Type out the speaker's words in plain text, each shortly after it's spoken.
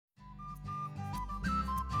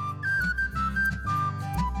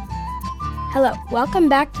Hello, welcome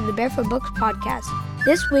back to the Barefoot Books podcast.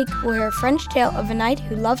 This week we'll hear a French tale of a knight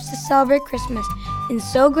who loves to celebrate Christmas in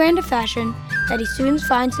so grand a fashion that he soon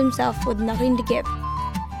finds himself with nothing to give.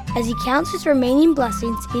 As he counts his remaining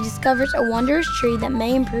blessings, he discovers a wondrous tree that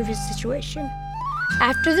may improve his situation.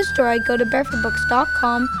 After the story, go to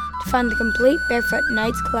barefootbooks.com to find the complete Barefoot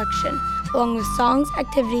Knights collection, along with songs,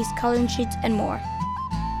 activities, coloring sheets, and more.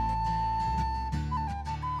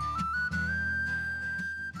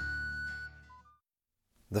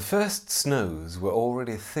 The first snows were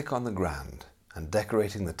already thick on the ground and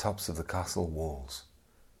decorating the tops of the castle walls.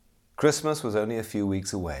 Christmas was only a few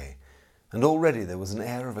weeks away, and already there was an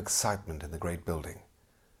air of excitement in the great building.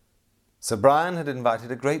 Sir Brian had invited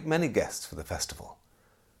a great many guests for the festival.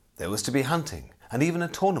 There was to be hunting, and even a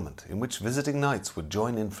tournament in which visiting knights would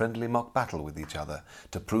join in friendly mock battle with each other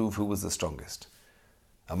to prove who was the strongest.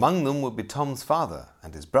 Among them would be Tom's father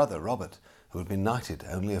and his brother Robert, who had been knighted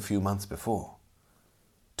only a few months before.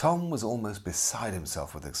 Tom was almost beside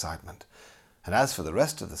himself with excitement, and as for the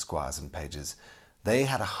rest of the squires and pages, they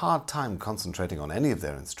had a hard time concentrating on any of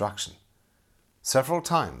their instruction. Several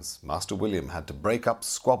times Master William had to break up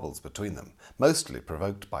squabbles between them, mostly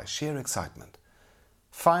provoked by sheer excitement.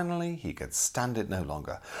 Finally, he could stand it no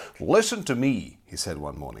longer. "Listen to me," he said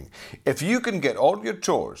one morning. "If you can get all your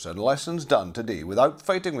chores and lessons done today without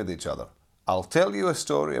fighting with each other, I'll tell you a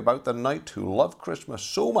story about the knight who loved Christmas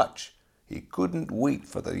so much he couldn't wait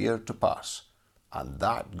for the year to pass, and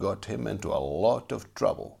that got him into a lot of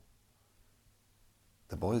trouble."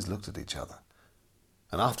 The boys looked at each other,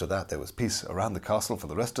 and after that there was peace around the castle for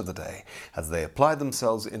the rest of the day as they applied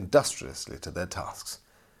themselves industriously to their tasks.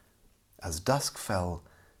 As dusk fell,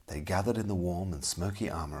 they gathered in the warm and smoky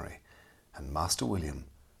armoury, and Master William,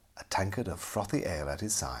 a tankard of frothy ale at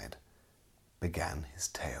his side, began his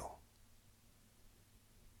tale.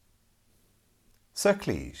 Sir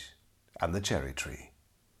Cliges and the Cherry Tree.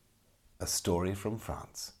 A story from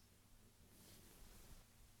France.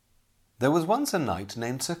 There was once a knight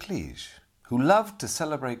named Sir Cliges who loved to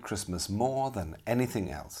celebrate Christmas more than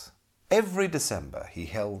anything else. Every December he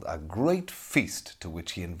held a great feast to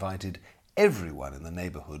which he invited everyone in the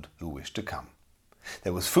neighbourhood who wished to come.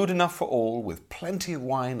 There was food enough for all, with plenty of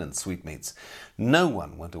wine and sweetmeats. No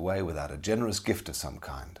one went away without a generous gift of some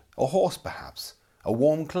kind, a horse perhaps, a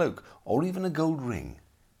warm cloak, or even a gold ring.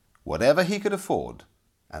 Whatever he could afford,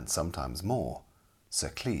 and sometimes more, Sir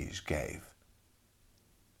Cliges gave.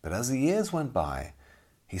 But as the years went by,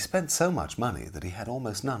 he spent so much money that he had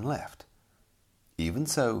almost none left. Even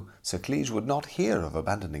so, Sir Cliges would not hear of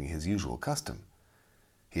abandoning his usual custom.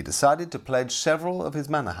 He decided to pledge several of his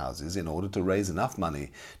manor houses in order to raise enough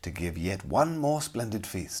money to give yet one more splendid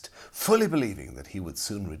feast, fully believing that he would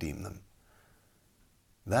soon redeem them.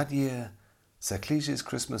 That year, Sir Cliges'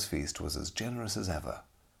 Christmas feast was as generous as ever.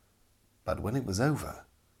 But when it was over,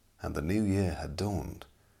 and the new year had dawned,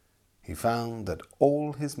 he found that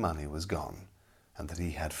all his money was gone, and that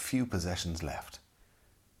he had few possessions left.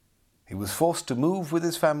 He was forced to move with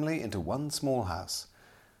his family into one small house,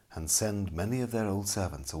 and send many of their old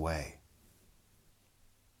servants away.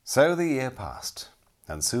 So the year passed,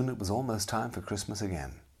 and soon it was almost time for Christmas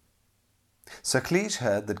again. Sir Cliges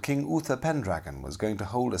heard that King Uther Pendragon was going to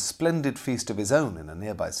hold a splendid feast of his own in a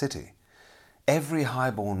nearby city. Every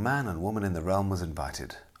high-born man and woman in the realm was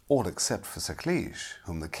invited, all except for Sir Cliges,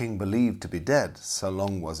 whom the king believed to be dead, so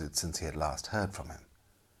long was it since he had last heard from him.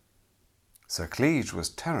 Sir Cliges was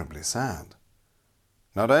terribly sad.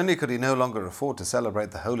 Not only could he no longer afford to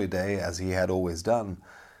celebrate the holy day as he had always done,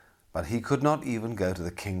 but he could not even go to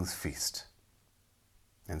the king's feast.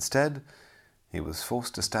 Instead, he was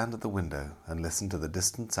forced to stand at the window and listen to the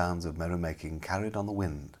distant sounds of merrymaking carried on the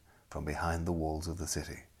wind from behind the walls of the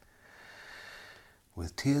city.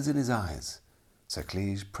 With tears in his eyes, Sir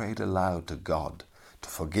Cliges prayed aloud to God to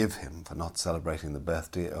forgive him for not celebrating the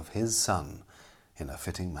birthday of his son in a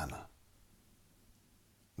fitting manner.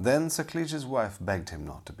 Then Sir Cliges' wife begged him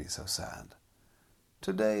not to be so sad.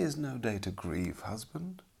 "Today is no day to grieve,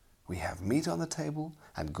 husband. We have meat on the table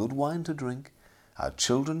and good wine to drink. Our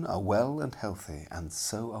children are well and healthy, and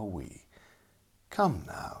so are we. Come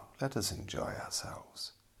now, let us enjoy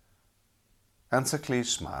ourselves." And Sir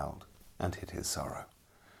Cliges smiled and hid his sorrow.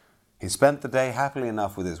 He spent the day happily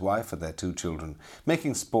enough with his wife and their 2 children,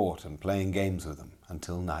 making sport and playing games with them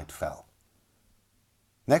until night fell.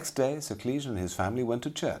 Next day, Sir Cliges and his family went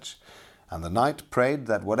to church, and the knight prayed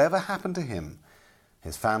that whatever happened to him,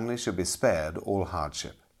 his family should be spared all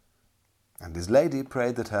hardship. And his lady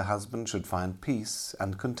prayed that her husband should find peace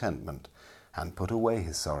and contentment and put away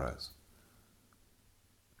his sorrows.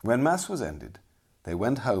 When Mass was ended, they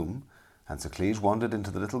went home, and Sir Cliges wandered into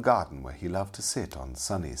the little garden where he loved to sit on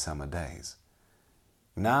sunny summer days.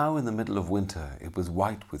 Now in the middle of winter it was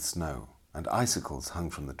white with snow, and icicles hung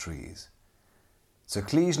from the trees. Sir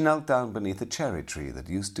Cliges knelt down beneath a cherry tree that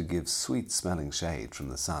used to give sweet-smelling shade from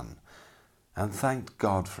the sun, and thanked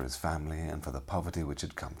God for his family and for the poverty which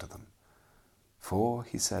had come to them. For,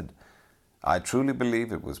 he said, I truly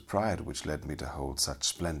believe it was pride which led me to hold such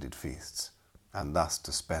splendid feasts, and thus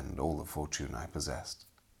to spend all the fortune I possessed.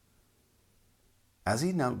 As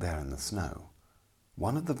he knelt there in the snow,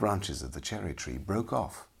 one of the branches of the cherry tree broke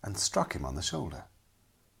off and struck him on the shoulder.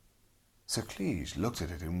 Sir Cliges looked at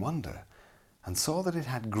it in wonder, and saw that it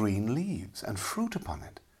had green leaves and fruit upon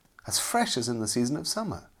it, as fresh as in the season of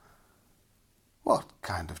summer. What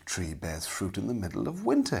kind of tree bears fruit in the middle of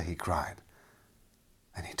winter? He cried.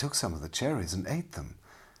 Then he took some of the cherries and ate them,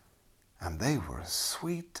 and they were as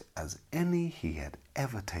sweet as any he had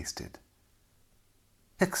ever tasted.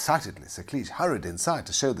 Excitedly, Sir Cliges hurried inside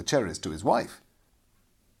to show the cherries to his wife.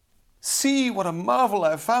 "See what a marvel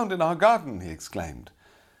I have found in our garden!" he exclaimed.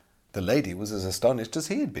 The lady was as astonished as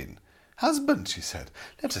he had been. "Husband," she said,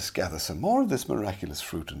 "let us gather some more of this miraculous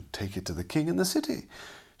fruit and take it to the king in the city.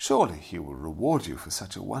 Surely he will reward you for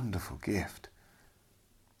such a wonderful gift."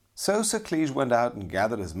 So Sir Cliges went out and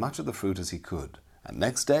gathered as much of the fruit as he could, and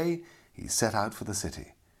next day he set out for the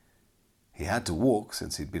city. He had to walk,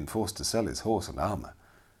 since he had been forced to sell his horse and armour.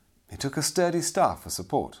 He took a sturdy staff for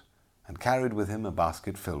support, and carried with him a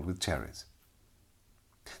basket filled with cherries.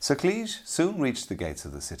 Sir Cliges soon reached the gates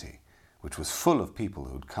of the city, which was full of people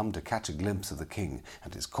who had come to catch a glimpse of the king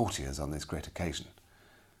and his courtiers on this great occasion.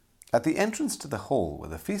 At the entrance to the hall where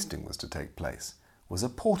the feasting was to take place was a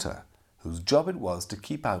porter whose job it was to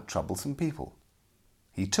keep out troublesome people.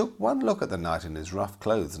 He took one look at the knight in his rough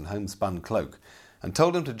clothes and homespun cloak, and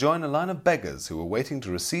told him to join a line of beggars who were waiting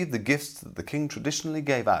to receive the gifts that the king traditionally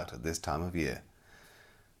gave out at this time of year.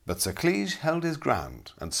 But Sir Cliges held his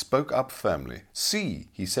ground and spoke up firmly. "See,"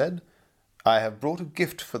 he said, "I have brought a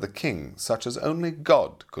gift for the king, such as only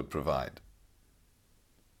God could provide."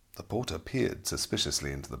 The porter peered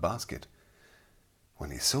suspiciously into the basket.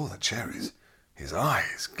 When he saw the cherries, his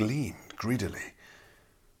eyes gleamed greedily.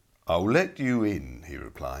 "I'll let you in," he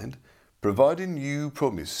replied, "providing you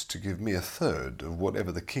promise to give me a third of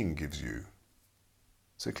whatever the king gives you."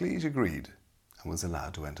 Sir Cliges agreed and was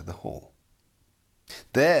allowed to enter the hall.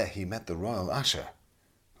 There he met the royal usher,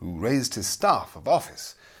 who raised his staff of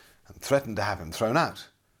office and threatened to have him thrown out.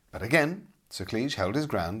 But again Sir Cliges held his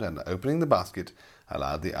ground, and opening the basket,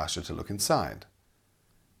 allowed the usher to look inside.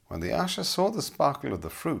 When the usher saw the sparkle of the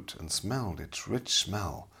fruit and smelled its rich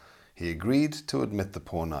smell, he agreed to admit the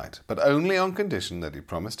poor knight, but only on condition that he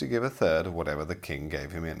promised to give a third of whatever the king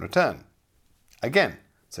gave him in return. Again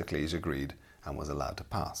Sir Cliges agreed and was allowed to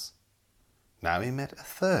pass. Now he met a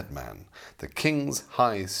third man, the king's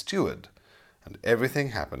high steward, and everything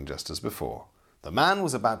happened just as before. The man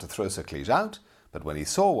was about to throw Sir Cliges out, but when he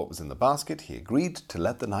saw what was in the basket, he agreed to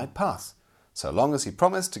let the knight pass, so long as he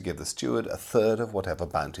promised to give the steward a third of whatever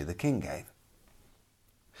bounty the king gave.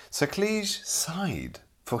 Sir Cliges sighed,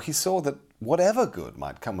 for he saw that whatever good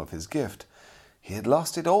might come of his gift, he had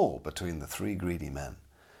lost it all between the three greedy men.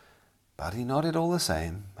 But he nodded all the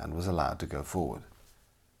same, and was allowed to go forward.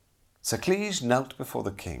 Sir Cliges knelt before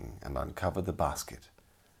the king and uncovered the basket.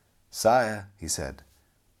 "Sire," he said,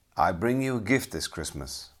 "I bring you a gift this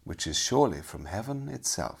Christmas, which is surely from heaven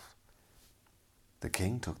itself." The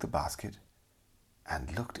king took the basket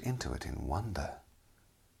and looked into it in wonder.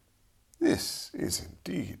 "This is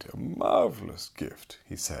indeed a marvellous gift,"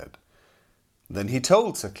 he said. Then he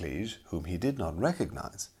told Sir Cliges, whom he did not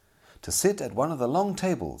recognize, to sit at one of the long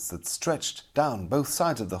tables that stretched down both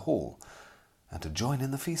sides of the hall, and to join in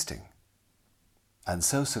the feasting. And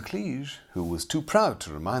so Sir Cliges, who was too proud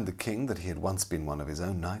to remind the king that he had once been one of his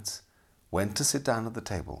own knights, went to sit down at the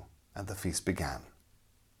table, and the feast began.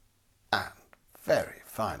 And very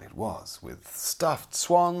fine it was, with stuffed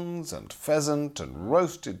swans and pheasant and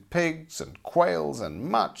roasted pigs and quails and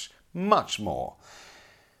much, much more.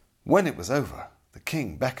 When it was over, the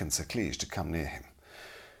king beckoned Sir Cliges to come near him.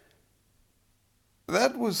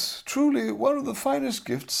 "That was truly one of the finest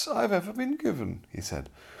gifts I've ever been given," he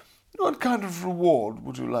said. "What kind of reward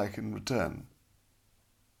would you like in return?"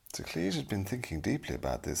 Sir Cliges had been thinking deeply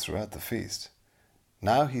about this throughout the feast.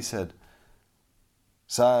 Now he said,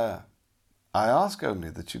 "Sire, I ask only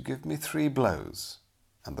that you give me 3 blows,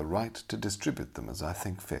 and the right to distribute them as I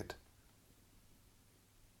think fit."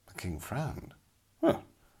 The king frowned. "Well,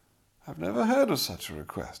 I've never heard of such a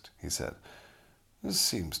request," he said. "This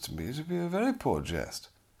seems to me to be a very poor jest.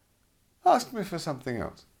 Ask me for something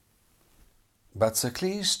else." But Sir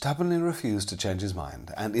Cliges stubbornly refused to change his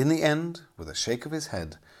mind, and in the end, with a shake of his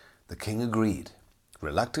head, the king agreed,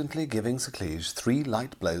 reluctantly giving Sir Cliges 3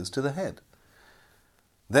 light blows to the head.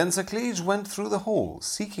 Then Sir Cliges went through the hall,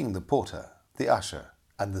 seeking the porter, the usher,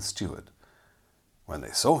 and the steward. When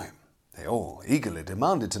they saw him, they all eagerly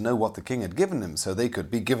demanded to know what the king had given him, so they could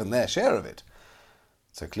be given their share of it.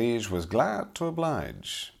 Sir Cliges was glad to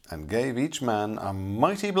oblige, and gave each man a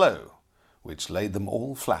mighty blow, which laid them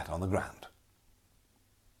all flat on the ground.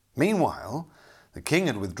 Meanwhile, the king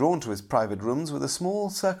had withdrawn to his private rooms with a small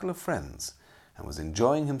circle of friends, and was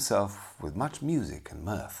enjoying himself with much music and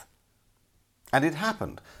mirth. And it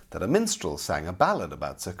happened that a minstrel sang a ballad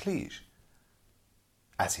about Sir Cliges.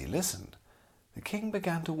 As he listened, the king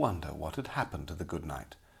began to wonder what had happened to the good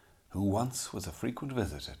knight, who once was a frequent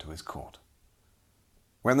visitor to his court.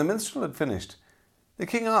 When the minstrel had finished, the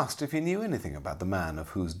king asked if he knew anything about the man of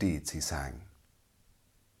whose deeds he sang.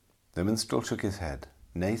 The minstrel shook his head.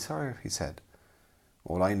 "Nay, sir," he said.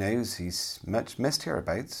 "All I know is he's much missed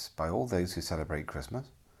hereabouts by all those who celebrate Christmas.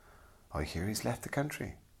 I hear he's left the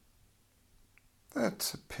country."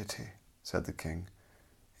 "That's a pity," said the king.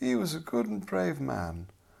 "He was a good and brave man,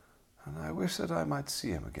 and I wish that I might see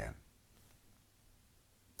him again."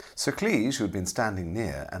 Sir Cliges, who had been standing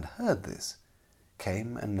near and heard this,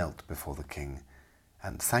 came and knelt before the king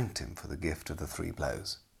and thanked him for the gift of the 3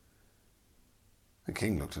 blows. The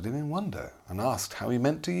king looked at him in wonder and asked how he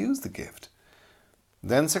meant to use the gift.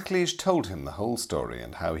 Then Sir Cliges told him the whole story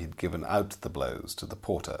and how he had given out the blows to the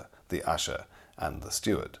porter, the usher, and the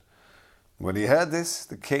steward. When he heard this,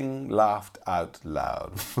 the king laughed out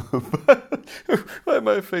loud. "By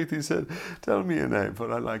my faith," he said, "tell me your name,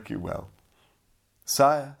 for I like you well."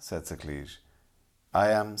 "Sire," said Sir Cliges, "I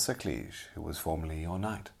am Sir Cliges, who was formerly your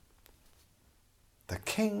knight." The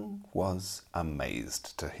king was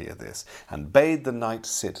amazed to hear this, and bade the knight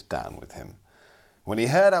sit down with him. When he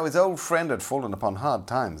heard how his old friend had fallen upon hard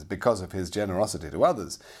times because of his generosity to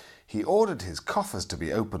others, he ordered his coffers to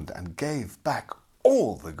be opened and gave back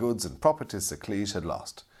all the goods and properties Sir Cliges had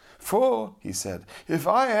lost. "For," he said, "if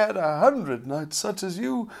I had 100 knights such as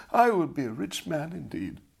you, I would be a rich man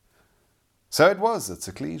indeed." So it was that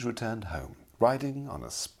Sir Cliges returned home, riding on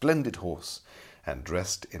a splendid horse and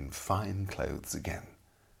dressed in fine clothes again.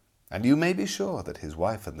 And you may be sure that his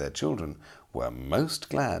wife and their children were most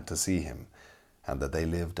glad to see him, and that they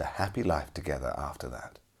lived a happy life together after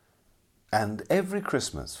that. And every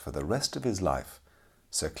Christmas for the rest of his life,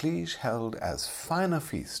 Sir Cliges held as fine a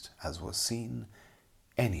feast as was seen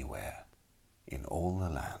anywhere in all the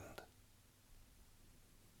land.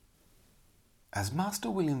 As Master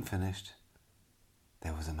William finished,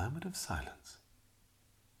 there was a moment of silence,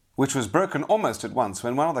 which was broken almost at once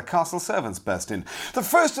when one of the castle servants burst in. "The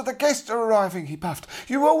first of the guests are arriving," he puffed.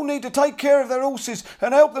 "You all need to take care of their horses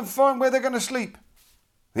and help them find where they're going to sleep."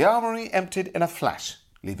 The armoury emptied in a flash,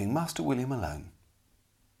 leaving Master William alone.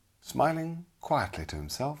 Smiling quietly to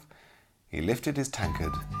himself, he lifted his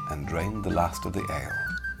tankard and drained the last of the ale.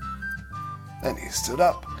 Then he stood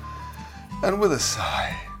up and, with a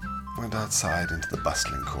sigh, went outside into the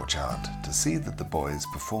bustling courtyard to see that the boys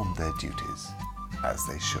performed their duties as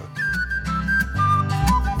they should.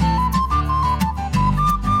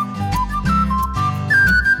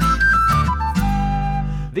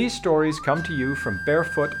 These stories come to you from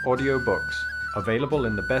Barefoot Audiobooks, available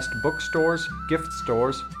in the best bookstores, gift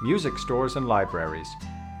stores, music stores, and libraries.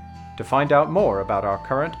 To find out more about our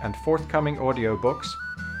current and forthcoming audiobooks,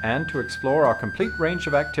 and to explore our complete range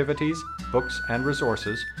of activities, books, and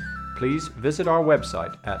resources, please visit our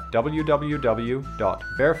website at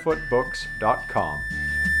www.barefootbooks.com.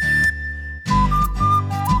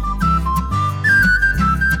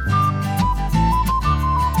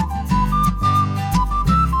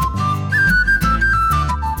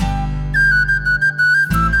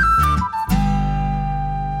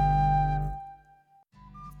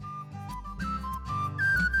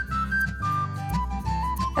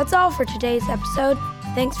 That's all for today's episode.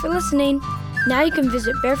 Thanks for listening. Now you can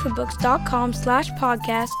visit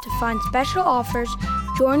barefootbooks.com/podcast to find special offers,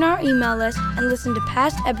 join our email list, and listen to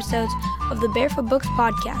past episodes of the Barefoot Books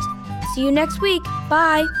podcast. See you next week.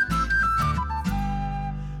 Bye.